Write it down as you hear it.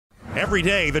Every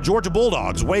day, the Georgia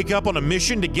Bulldogs wake up on a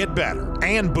mission to get better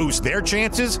and boost their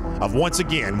chances of once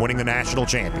again winning the national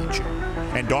championship.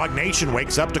 And DawgNation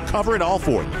wakes up to cover it all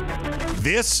for you.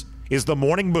 This is the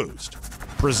Morning Boost,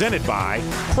 presented by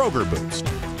Kroger Boost.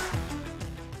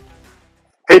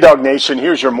 Hey, DawgNation,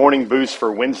 here's your Morning Boost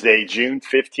for Wednesday, June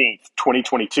 15th,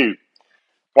 2022.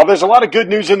 While there's a lot of good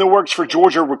news in the works for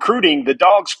Georgia recruiting, the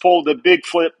Dogs pulled a big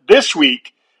flip this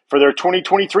week for their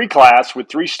 2023 class with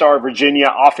three-star Virginia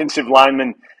offensive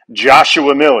lineman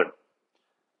Joshua Miller.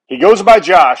 He goes by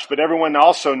Josh, but everyone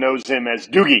also knows him as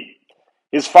Doogie.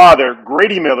 His father,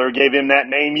 Grady Miller, gave him that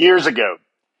name years ago.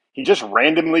 He just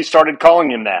randomly started calling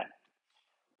him that.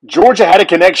 Georgia had a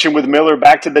connection with Miller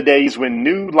back to the days when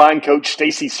new line coach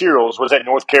Stacy Searles was at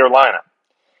North Carolina.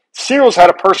 Searles had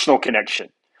a personal connection.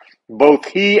 Both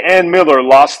he and Miller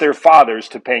lost their fathers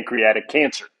to pancreatic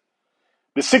cancer.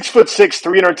 The 6'6",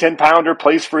 310-pounder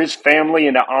plays for his family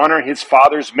and to honor his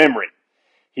father's memory.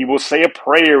 He will say a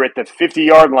prayer at the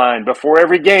 50-yard line before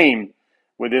every game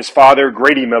with his father,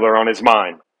 Grady Miller, on his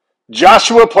mind.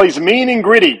 Joshua plays mean and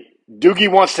gritty.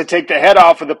 Doogie wants to take the head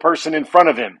off of the person in front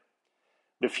of him.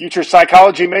 The future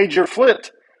psychology major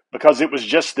flipped because it was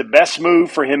just the best move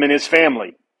for him and his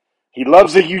family. He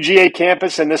loves the UGA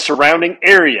campus and the surrounding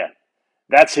area.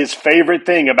 That's his favorite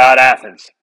thing about Athens.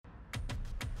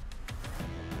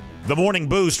 The Morning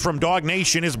Boost from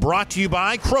DawgNation is brought to you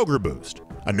by Kroger Boost,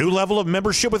 a new level of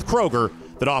membership with Kroger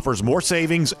that offers more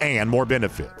savings and more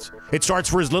benefits. It starts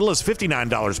for as little as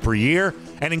 $59 per year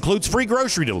and includes free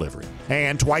grocery delivery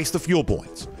and twice the fuel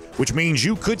points, which means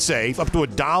you could save up to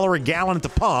 $1 a gallon at the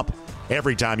pump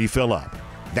every time you fill up.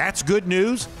 That's good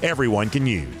news everyone can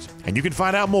use, and you can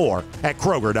find out more at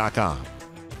Kroger.com.